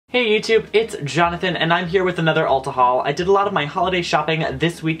Hey YouTube, it's Jonathan and I'm here with another Ulta haul. I did a lot of my holiday shopping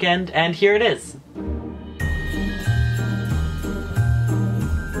this weekend and here it is.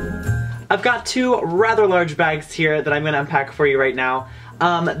 I've got two rather large bags here that I'm going to unpack for you right now.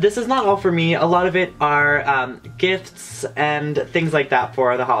 This is not all for me. A lot of it are gifts and things like that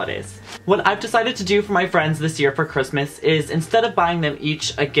for the holidays. What I've decided to do for my friends this year for Christmas is instead of buying them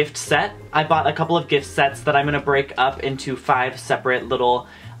each a gift set, I bought a couple of gift sets that I'm going to break up into 5 separate little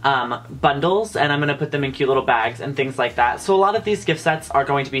bundles, and I'm going to put them in cute little bags and things like that. So a lot of these gift sets are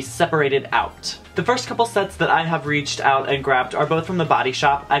going to be separated out. The first couple sets that I have reached out and grabbed are both from the Body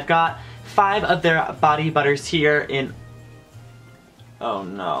Shop. I've got 5 of their body butters here in... Oh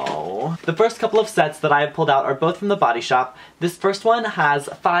no. The first couple of sets that I have pulled out are both from the Body Shop. This first one has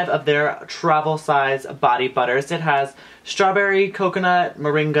 5 of their travel size body butters. It has strawberry, coconut,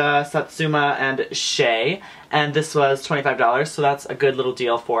 moringa, satsuma, and shea. And this was $25, so that's a good little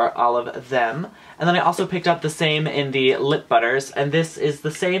deal for all of them. And then I also picked up the same in the lip butters, and this is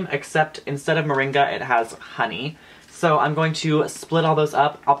the same except instead of moringa it has honey. So I'm going to split all those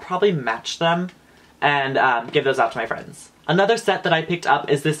up. I'll probably match them and give those out to my friends. Another set that I picked up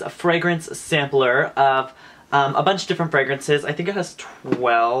is this fragrance sampler of a bunch of different fragrances. I think it has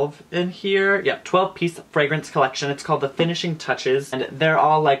 12 in here. Yeah, 12-piece fragrance collection. It's called the Finishing Touches, and they're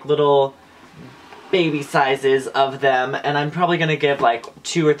all like little baby sizes of them, and I'm probably gonna give like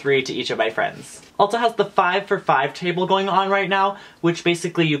 2 or 3 to each of my friends. Ulta has the 5 for $5 table going on right now, which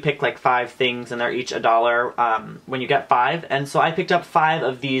basically you pick like 5 things and they're each $1 when you get 5. And so I picked up 5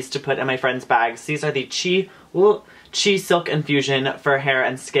 of these to put in my friends' bags. These are the Chi Silk Infusion for hair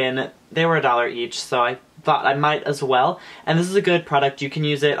and skin. They were $1 each, so I thought I might as well. And this is a good product. You can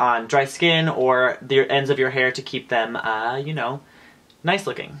use it on dry skin or the ends of your hair to keep them, you know, nice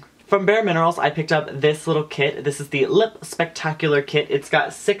looking. From Bare Minerals, I picked up this little kit. This is the Lip Spectacular Kit. It's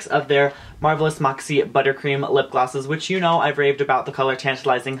got 6 of their Marvelous Moxie Buttercream lip glosses, which you know I've raved about the color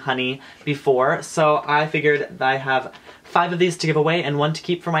Tantalizing Honey before, so I figured that I have 5 of these to give away and 1 to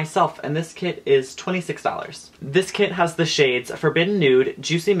keep for myself, and this kit is $26. This kit has the shades Forbidden Nude,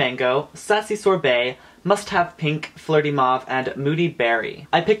 Juicy Mango, Sassy Sorbet, Must Have Pink, Flirty Mauve, and Moody Berry.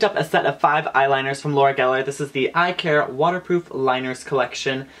 I picked up a set of 5 eyeliners from Laura Geller. This is the Eye Care Waterproof Liners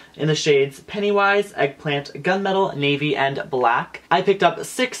collection in the shades Pennywise, Eggplant, Gunmetal, Navy, and Black. I picked up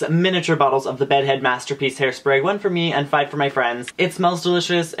 6 miniature bottles of the Bedhead Masterpiece Hairspray, 1 for me and 5 for my friends. It smells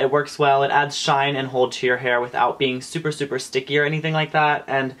delicious, it works well, it adds shine and hold to your hair without being super sticky or anything like that,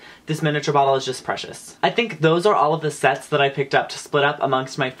 and this miniature bottle is just precious. I think those are all of the sets that I picked up to split up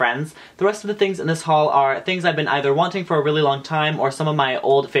amongst my friends. The rest of the things in this haul are things I've been either wanting for a really long time or some of my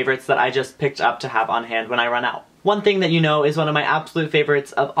old favorites that I just picked up to have on hand when I run out. One thing that you know is one of my absolute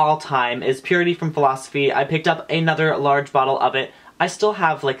favorites of all time is Purity from Philosophy. I picked up another large bottle of it. I still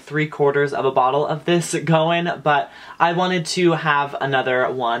have like 3/4 of a bottle of this going, but I wanted to have another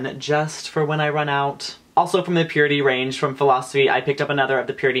one just for when I run out. Also from the Purity range from Philosophy, I picked up another of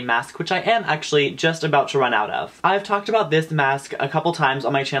the Purity mask, which I am actually just about to run out of. I've talked about this mask a couple times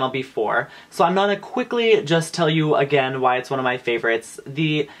on my channel before, so I'm gonna quickly just tell you again why it's one of my favorites.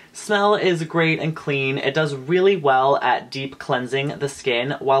 The smell is great and clean. It does really well at deep cleansing the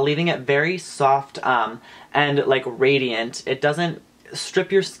skin while leaving it very soft and like radiant. It doesn't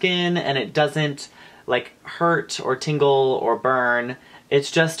strip your skin and it doesn't like hurt or tingle or burn. It's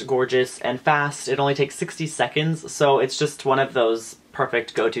just gorgeous and fast. It only takes 60 seconds, so it's just one of those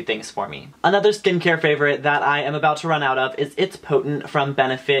perfect go-to things for me. Another skincare favorite that I am about to run out of is It's Potent from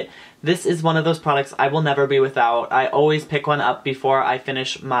Benefit. This is one of those products I will never be without. I always pick one up before I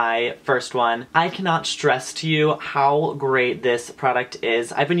finish my first one. I cannot stress to you how great this product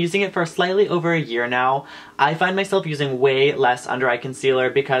is. I've been using it for slightly over a year now. I find myself using way less under-eye concealer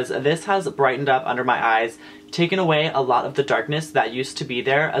because this has brightened up under my eyes, taken away a lot of the darkness that used to be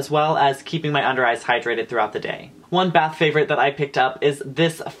there, as well as keeping my under eyes hydrated throughout the day. One bath favorite that I picked up is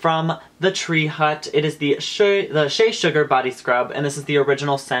this from the Tree Hut. It is the Shea Sugar Body Scrub, and this is the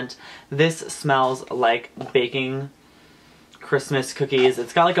original scent. This smells like baking Christmas cookies.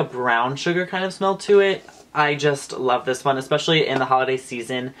 It's got like a brown sugar kind of smell to it. I just love this one, especially in the holiday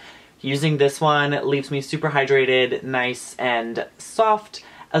season. Using this one leaves me super hydrated, nice and soft,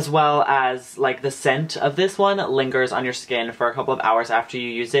 as well as like the scent of this one lingers on your skin for a couple of hours after you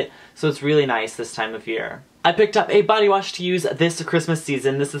use it, so it's really nice this time of year. I picked up a body wash to use this Christmas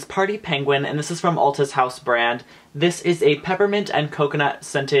season. This is Party Penguin, and this is from Ulta's House brand. This is a peppermint and coconut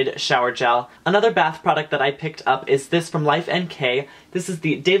scented shower gel. Another bath product that I picked up is this from Life NK. This is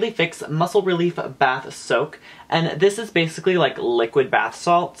the Daily Fix Muscle Relief Bath Soak, and this is basically like liquid bath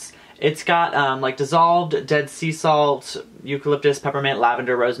salts. It's got like dissolved dead sea salt, eucalyptus, peppermint,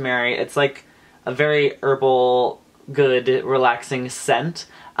 lavender, rosemary. It's like a very herbal, good, relaxing scent.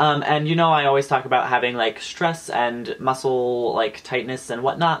 And you know I always talk about having like stress and muscle like tightness and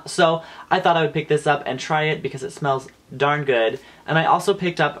whatnot, so I thought I would pick this up and try it because it smells darn good. And I also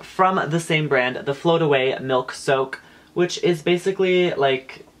picked up from the same brand the Float Away Milk Soak, which is basically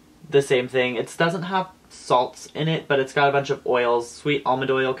like the same thing. It doesn't have salts in it, but it's got a bunch of oils, sweet almond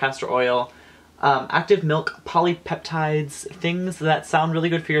oil, castor oil, active milk, polypeptides, things that sound really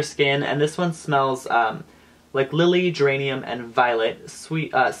good for your skin, and this one smells like lily, geranium, and violet,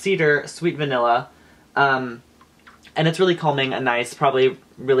 sweet cedar, sweet vanilla, and it's really calming and nice, probably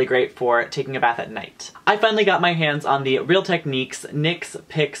really great for taking a bath at night. I finally got my hands on the Real Techniques NYX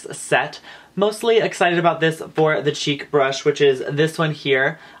Picks set. Mostly excited about this for the cheek brush, which is this one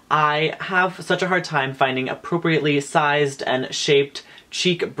here. I have such a hard time finding appropriately sized and shaped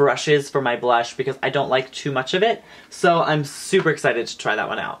cheek brushes for my blush because I don't like too much of it, so I'm super excited to try that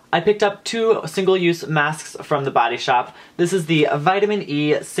one out. I picked up 2 single-use masks from the Body Shop. This is the Vitamin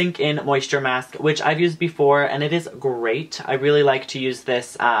E Sink-In Moisture Mask, which I've used before, and it is great. I really like to use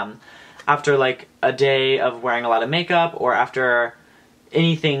this after like a day of wearing a lot of makeup, or after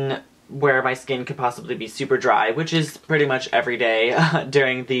anything where my skin could possibly be super dry, which is pretty much every day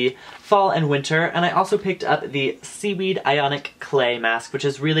during the fall and winter. And I also picked up the Seaweed Ionic Clay Mask, which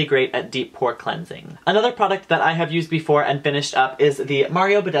is really great at deep pore cleansing. Another product that I have used before and finished up is the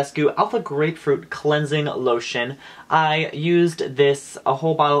Mario Badescu Alpha Grapefruit Cleansing Lotion. I used this, a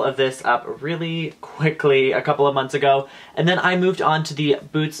whole bottle of this up really quickly a couple of months ago, and then I moved on to the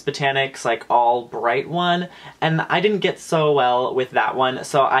Boots Botanics like all bright one, and I didn't get so well with that one,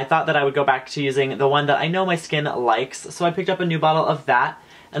 so I thought that I would go back to using the one that I know my skin likes, so I picked up a new bottle of that.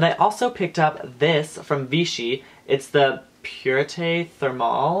 And I also picked up this from Vichy. It's the Purité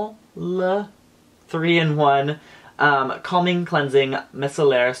Thermal 3-in-1 Calming Cleansing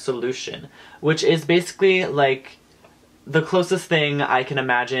Micellar Solution, which is basically like the closest thing I can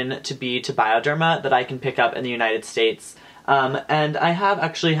imagine to be to Bioderma that I can pick up in the United States. And I have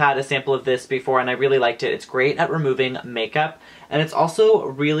actually had a sample of this before and I really liked it. It's great at removing makeup, and it's also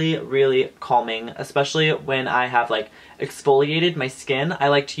really, really calming, especially when I have like exfoliated my skin. I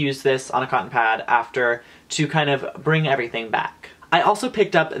like to use this on a cotton pad after to kind of bring everything back. I also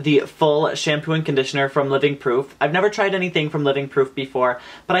picked up the full shampoo and conditioner from Living Proof. I've never tried anything from Living Proof before,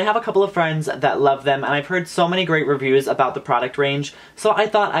 but I have a couple of friends that love them, and I've heard so many great reviews about the product range, so I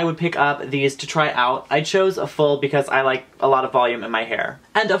thought I would pick up these to try out. I chose a full because I like a lot of volume in my hair.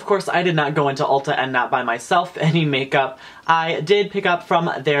 And of course, I did not go into Ulta and not buy myself any makeup. I did pick up from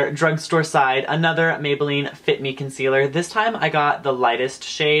their drugstore side another Maybelline Fit Me Concealer. This time I got the lightest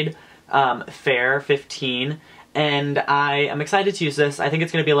shade, Fair 15. And I am excited to use this. I think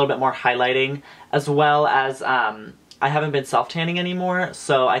it's going to be a little bit more highlighting, as well as I haven't been self-tanning anymore,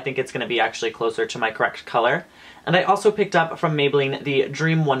 so I think it's going to be actually closer to my correct color. And I also picked up from Maybelline the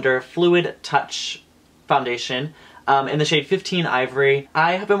Dream Wonder Fluid Touch Foundation in the shade 15 Ivory.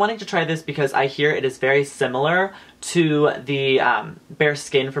 I have been wanting to try this because I hear it is very similar to the Bare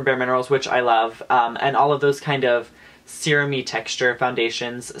Skin from Bare Minerals, which I love, and all of those kind of serum-y texture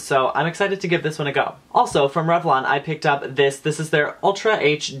foundations, so I'm excited to give this one a go. Also, from Revlon, I picked up this. This is their Ultra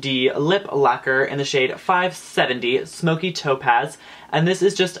HD Lip Lacquer in the shade 570 Smoky Topaz, and this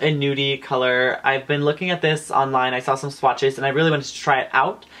is just a nudie color. I've been looking at this online, I saw some swatches, and I really wanted to try it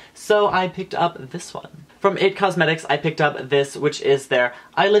out, so I picked up this one. From IT Cosmetics, I picked up this, which is their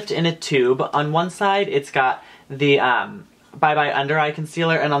Eye Lift in a Tube. On one side, it's got the Bye Bye Under Eye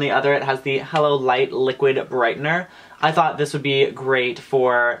Concealer, and on the other it has the Hello Light Liquid Brightener. I thought this would be great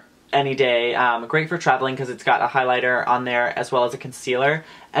for any day, great for traveling because it's got a highlighter on there as well as a concealer.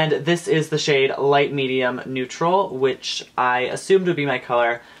 And this is the shade Light Medium Neutral, which I assumed would be my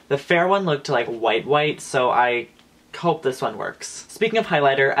color. The fair one looked like white, so I hope this one works. Speaking of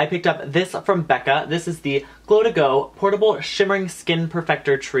highlighter, I picked up this from Becca. This is the Glow to Go Portable Shimmering Skin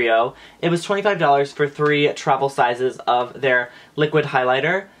Perfector Trio. It was $25 for 3 travel sizes of their liquid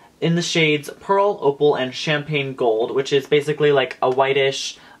highlighter in the shades Pearl, Opal, and Champagne Gold, which is basically like a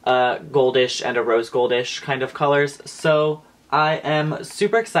whitish, goldish, and a rose goldish kind of colors. So I am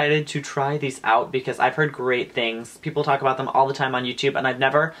super excited to try these out because I've heard great things. People talk about them all the time on YouTube, and I've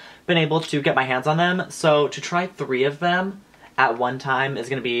never been able to get my hands on them. So to try 3 of them at one time is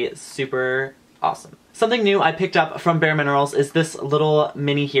going to be super awesome. Something new I picked up from Bare Minerals is this little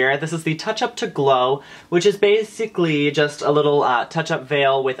mini here. This is the Touch Up to Glow, which is basically just a little touch-up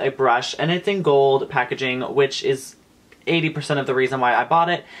veil with a brush, and it's in gold packaging, which is 80% of the reason why I bought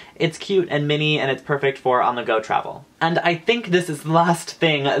it. It's cute and mini and it's perfect for on-the-go travel. And I think this is the last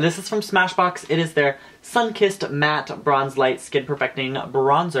thing. This is from Smashbox. It is their Sun-Kissed Matte Bronze Light Skin Perfecting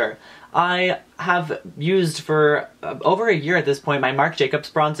Bronzer. I have used for over a year at this point my Marc Jacobs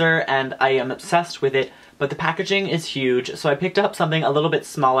bronzer, and I am obsessed with it, but the packaging is huge, so I picked up something a little bit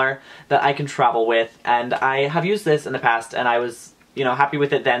smaller that I can travel with, and I have used this in the past, and I was, you know, happy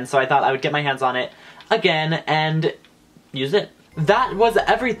with it then, so I thought I would get my hands on it again and use it. That was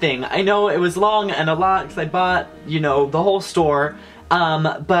everything. I know it was long and a lot because I bought, you know, the whole store.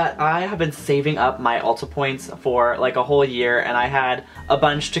 But I have been saving up my Ulta points for like a whole year, and I had a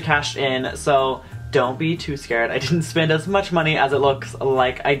bunch to cash in, so don't be too scared. I didn't spend as much money as it looks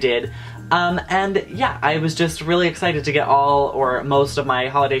like I did. And yeah, I was just really excited to get all or most of my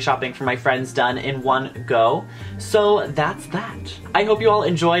holiday shopping for my friends done in one go. So that's that. I hope you all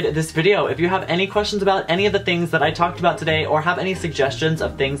enjoyed this video. If you have any questions about any of the things that I talked about today, or have any suggestions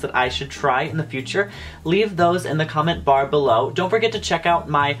of things that I should try in the future, leave those in the comment bar below. Don't forget to check out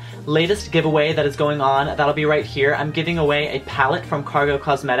my latest giveaway that is going on. That'll be right here. I'm giving away a palette from Cargo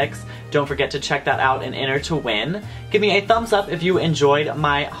Cosmetics. Don't forget to check that out and enter to win. Give me a thumbs up if you enjoyed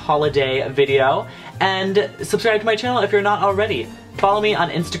my holiday video, and subscribe to my channel if you're not already. Follow me on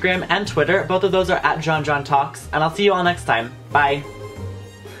Instagram and Twitter. Both of those are at JonJonTalks, and I'll see you all next time. Bye.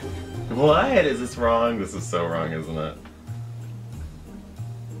 What? Is this wrong? This is so wrong, isn't it?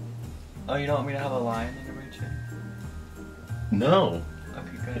 Oh, you don't want me to have a line in your chin? No.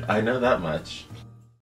 Okay, good. I know that much.